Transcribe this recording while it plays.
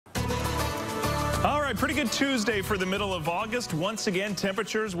All right, pretty good Tuesday for the middle of August. Once again,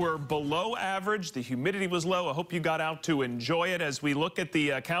 temperatures were below average. The humidity was low. I hope you got out to enjoy it. As we look at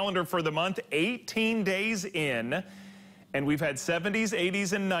the calendar for the month, 18 days in, and we've had 70s,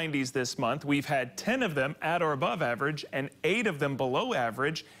 80s, and 90s this month. We've had 10 of them at or above average and 8 of them below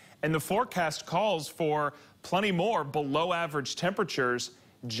average. And the forecast calls for plenty more below average temperatures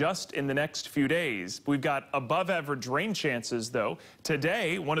just in the next few days. We've got above average rain chances, though.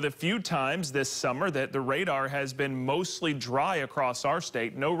 Today, one of the few times this summer that the radar has been mostly dry across our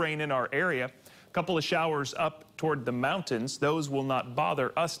state. No rain in our area. A couple of showers up toward the mountains. Those will not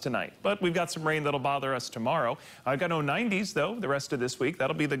bother us tonight. But we've got some rain that'll bother us tomorrow. I've got no 90s, though, the rest of this week.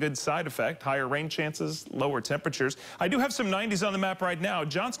 That'll be the good side effect. Higher rain chances, lower temperatures. I do have some 90s on the map right now.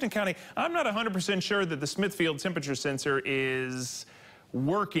 Johnston County, I'm not 100% sure that the Smithfield temperature sensor is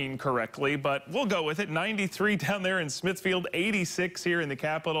working correctly, but we'll go with it. 93 down there in Smithfield, 86 here in the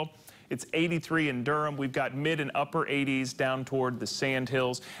capital. It's 83 in Durham. We've got mid and upper 80s down toward the Sand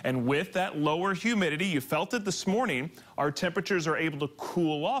Hills. And with that lower humidity, you felt it this morning, our temperatures are able to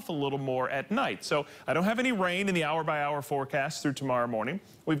cool off a little more at night. So I don't have any rain in the hour-by-hour forecast through tomorrow morning.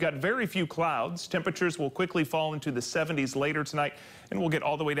 We've got very few clouds. Temperatures will quickly fall into the 70s later tonight, and we'll get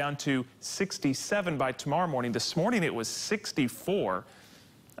all the way down to 67 by tomorrow morning. This morning it was 64.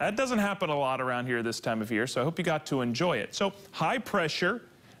 That doesn't happen a lot around here this time of year, so I hope you got to enjoy it. So high pressure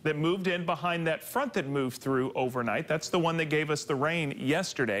that moved in behind that front that moved through overnight. That's the one that gave us the rain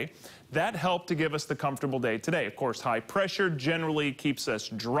yesterday. That helped to give us the comfortable day today. Of course, high pressure generally keeps us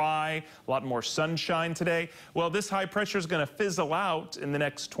dry, a lot more sunshine today. Well, this high pressure is going to fizzle out in the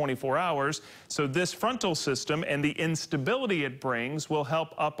next 24 hours. So this frontal system and the instability it brings will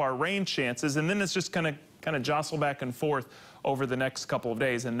help up our rain chances. And then it's just going to kind of jostle back and forth over the next couple of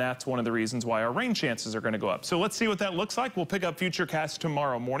days, and that's one of the reasons why our rain chances are going to go up. So let's see what that looks like. We'll pick up Futurecast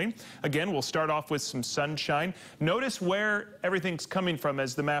tomorrow morning. Again, we'll start off with some sunshine. Notice where everything's coming from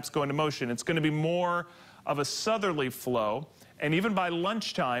as the maps go into motion. It's going to be more of a southerly flow, and even by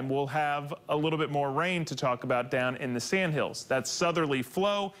lunchtime, we'll have a little bit more rain to talk about down in the Sandhills. That southerly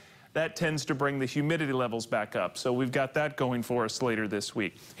flow, that tends to bring the humidity levels back up. So we've got that going for us later this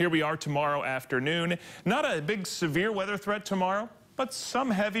week. Here we are tomorrow afternoon. Not a big severe weather threat tomorrow, but some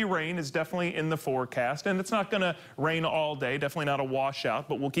heavy rain is definitely in the forecast. And it's not going to rain all day, definitely not a washout,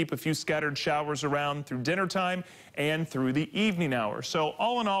 but we'll keep a few scattered showers around through dinner time and through the evening hours. So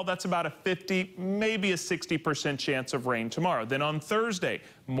all in all, that's about a 50, maybe a 60% chance of rain tomorrow. Then on Thursday,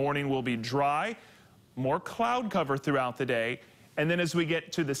 morning will be dry, more cloud cover throughout the day. And then as we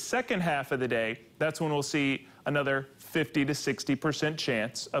get to the second half of the day, that's when we'll see another 50 to 60%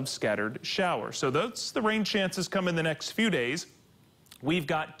 chance of scattered showers. So that's the rain chances come in the next few days. We've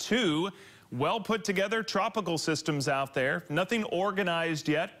got 2 well put together tropical systems out there. Nothing organized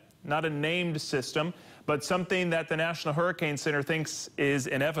yet, not a named system, but something that the National Hurricane Center thinks is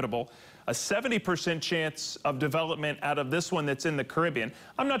inevitable. A 70% chance of development out of this one that's in the Caribbean.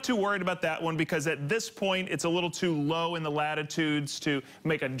 I'm not too worried about that one because at this point it's a little too low in the latitudes to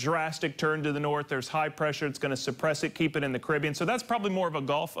make a drastic turn to the north. There's high pressure. It's going to suppress it, keep it in the Caribbean. So that's probably more of a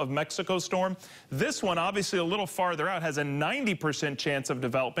Gulf of Mexico storm. This one, obviously a little farther out, has a 90% chance of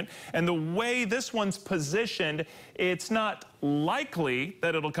development. And the way this one's positioned, it's not likely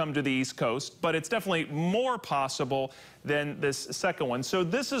that it'll come to the East Coast, but it's definitely more possible than this second one. So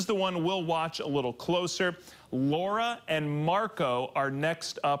this is the one we'll watch a little closer. Laura and Marco are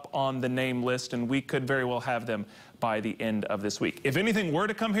next up on the name list, and we could very well have them by the end of this week. If anything were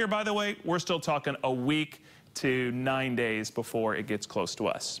to come here, by the way, we're still talking a week to 9 days before it gets close to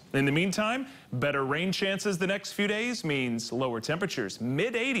us. In the meantime, better rain chances the next few days means lower temperatures.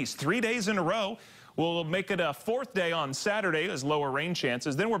 Mid-80s, 3 days in a row. We'll make it a 4th day on Saturday as lower rain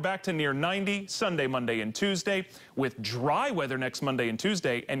chances. Then we're back to near 90 Sunday, Monday, and Tuesday with dry weather next Monday and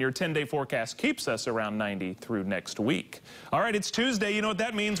Tuesday, and your 10-day forecast keeps us around 90 through next week. All right, it's Tuesday. You know what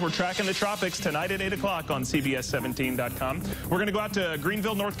that means. We're tracking the tropics tonight at 8 o'clock on CBS17.com. We're going to go out to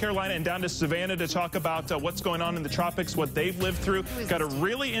Greenville, North Carolina, and down to Savannah to talk about what's going on in the tropics, what they've lived through. Got a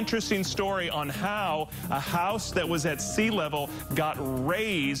really interesting story on how a house that was at sea level got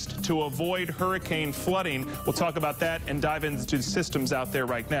raised to avoid hurricane flooding. We'll talk about that and dive into the systems out there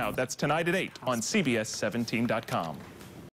right now. That's tonight at 8 on CBS17.com.